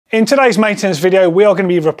In today's maintenance video, we are going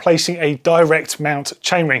to be replacing a direct mount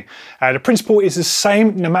chainring. The principle is the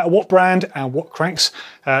same no matter what brand and what cranks.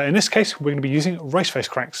 In this case, we're going to be using race face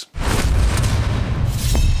cranks.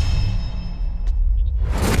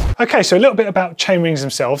 Okay, so a little bit about chainrings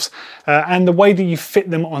themselves and the way that you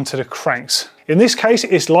fit them onto the cranks. In this case,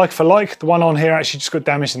 it's like for like. The one on here actually just got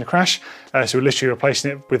damaged in the crash, so we're literally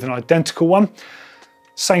replacing it with an identical one.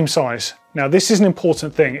 Same size. Now this is an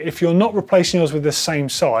important thing. If you're not replacing yours with the same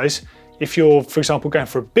size, if you're, for example, going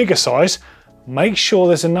for a bigger size, make sure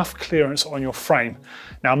there's enough clearance on your frame.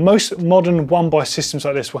 Now most modern one-by systems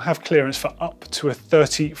like this will have clearance for up to a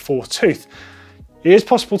 34 tooth. It is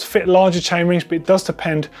possible to fit larger chainrings, but it does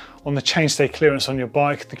depend on the chainstay clearance on your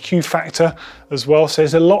bike, the Q factor as well. So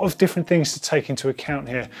there's a lot of different things to take into account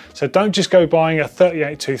here. So don't just go buying a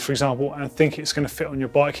 38 tooth, for example, and think it's going to fit on your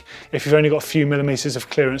bike if you've only got a few millimeters of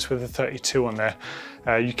clearance with a 32 on there.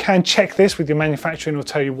 You can check this with your manufacturer and it'll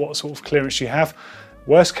tell you what sort of clearance you have.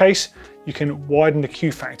 Worst case, you can widen the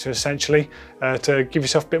Q factor essentially to give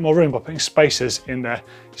yourself a bit more room by putting spacers in there.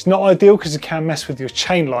 It's not ideal because it can mess with your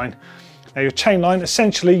chain line. Now your chain line,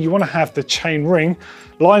 essentially you want to have the chain ring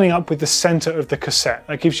lining up with the center of the cassette.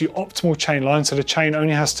 That gives you optimal chain line, so the chain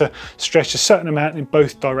only has to stretch a certain amount in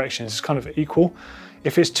both directions. It's kind of equal.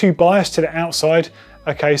 If it's too biased to the outside,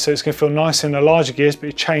 okay, so it's going to feel nice in the larger gears, but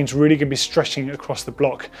your chain's really going to be stretching across the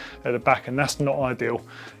block at the back, and that's not ideal.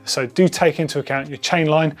 So do take into account your chain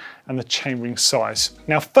line and the chain ring size.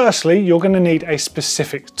 Now firstly, you're going to need a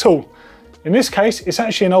specific tool. In this case, it's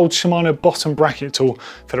actually an old Shimano bottom bracket tool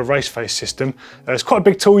for the race face system. It's quite a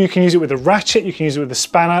big tool. You can use it with a ratchet, you can use it with a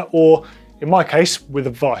spanner, or in my case, with a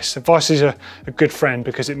vise. A vise is a good friend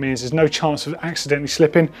because it means there's no chance of accidentally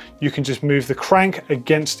slipping. You can just move the crank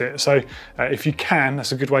against it. So if you can,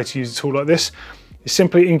 that's a good way to use a tool like this. It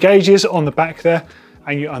simply engages on the back there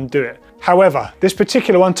and you undo it. However, this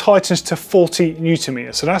particular one tightens to 40 Newton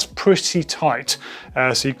meters, so that's pretty tight.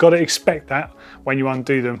 So you've got to expect that when you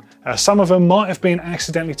undo them. Some of them might have been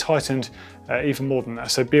accidentally tightened even more than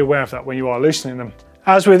that, so be aware of that when you are loosening them.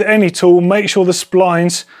 As with any tool, make sure the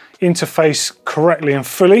splines interface correctly and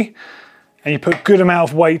fully, and you put good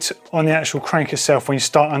amount of weight on the actual crank itself when you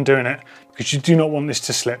start undoing it, because you do not want this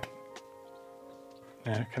to slip.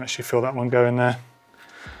 Yeah, I can actually feel that one going there.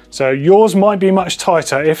 So yours might be much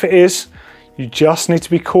tighter. If it is, you just need to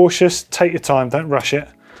be cautious, take your time, don't rush it.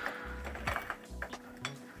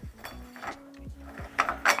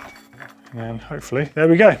 And hopefully, there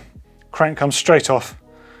we go. Crank comes straight off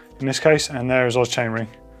in this case, and there is our chainring.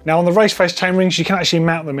 Now on the race face chainrings, you can actually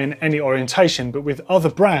mount them in any orientation, but with other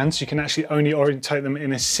brands, you can actually only orientate them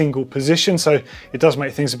in a single position. So it does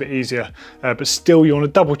make things a bit easier, but still you want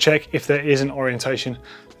to double check if there is an orientation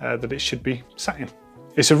that it should be sat in.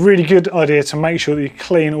 It's a really good idea to make sure that you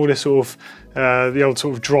clean all this sort of, the old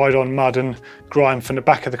sort of dried on mud and grime from the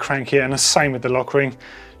back of the crank here, and the same with the lock ring.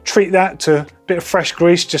 Treat that to a bit of fresh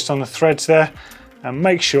grease just on the threads there, and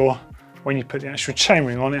make sure when you put the actual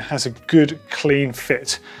chainring on, it has a good clean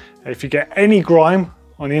fit. If you get any grime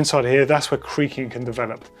on the inside here, that's where creaking can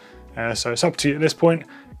develop. So it's up to you at this point,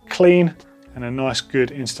 clean and a nice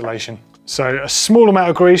good installation. So a small amount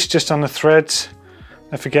of grease just on the threads.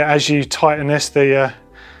 Don't forget, as you tighten this,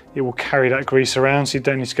 it will carry that grease around, so you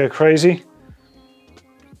don't need to go crazy.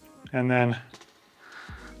 And then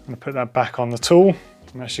I'm going to put that back on the tool.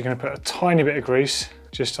 I'm actually going to put a tiny bit of grease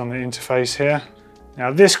just on the interface here.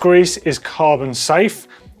 Now this grease is carbon safe.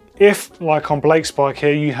 If, like on Blake's bike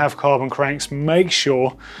here, you have carbon cranks, make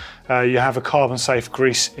sure you have a carbon safe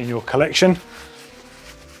grease in your collection.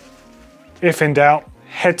 If in doubt,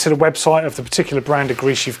 head to the website of the particular brand of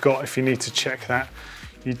grease you've got if you need to check that.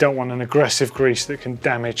 You don't want an aggressive grease that can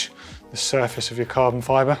damage the surface of your carbon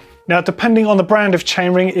fibre. Now, depending on the brand of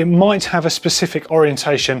chainring, it might have a specific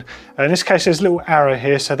orientation. In this case, there's a little arrow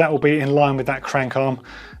here, so that will be in line with that crank arm.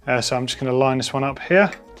 So I'm just going to line this one up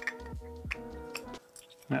here.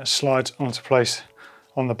 And that slides onto place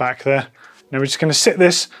on the back there. Now we're just going to sit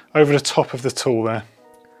this over the top of the tool there.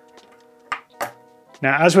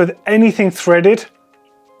 Now, as with anything threaded,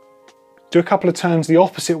 do a couple of turns the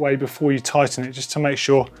opposite way before you tighten it, just to make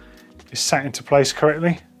sure it's sat into place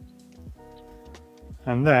correctly.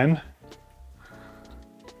 And then,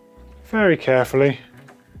 very carefully,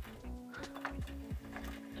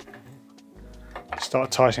 start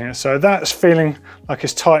tightening it. So that's feeling like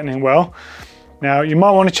it's tightening well. Now you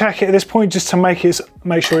might want to check it at this point just to make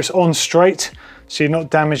sure it's on straight, so you're not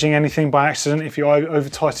damaging anything by accident if you over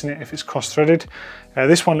tighten it, if it's cross threaded.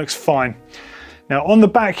 This one looks fine. Now on the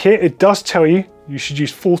back here, it does tell you you should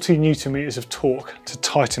use 40 Newton meters of torque to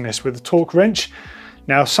tighten this with a torque wrench.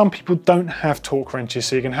 Now, some people don't have torque wrenches,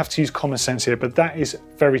 so you're going to have to use common sense here, but that is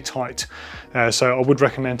very tight. So I would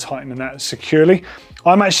recommend tightening that securely.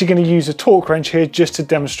 I'm actually going to use a torque wrench here just to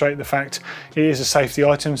demonstrate the fact it is a safety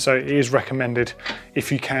item, so it is recommended,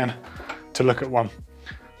 if you can, to look at one.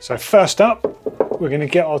 So first up, we're going to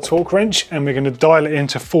get our torque wrench and we're going to dial it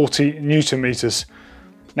into 40 Newton meters.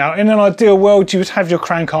 Now, in an ideal world, you would have your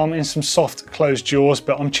crank arm in some soft closed jaws,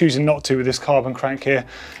 but I'm choosing not to with this carbon crank here.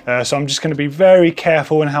 So I'm just going to be very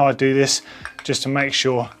careful in how I do this, just to make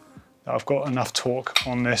sure that I've got enough torque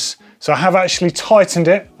on this. So I have actually tightened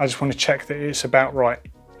it. I just want to check that it's about right.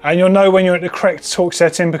 And you'll know when you're at the correct torque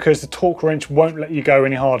setting because the torque wrench won't let you go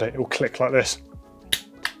any harder. It will click like this.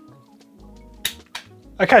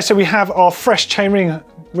 Okay, so we have our fresh chainring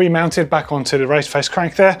remounted back onto the raised face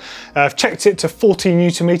crank there. I've checked it to 40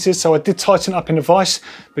 Newton meters, so I did tighten up in the vise,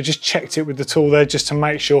 but just checked it with the tool there just to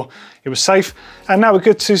make sure it was safe. And now we're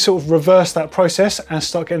good to sort of reverse that process and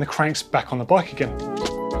start getting the cranks back on the bike again.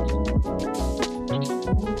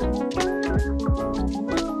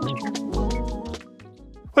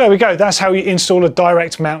 Well, there we go, that's how you install a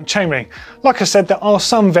direct mount chainring. Like I said, there are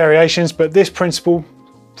some variations, but this principle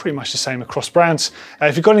pretty much the same across brands.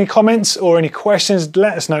 If you've got any comments or any questions,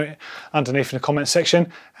 let us know underneath in the comment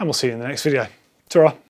section, and we'll see you in the next video. Ta-ra.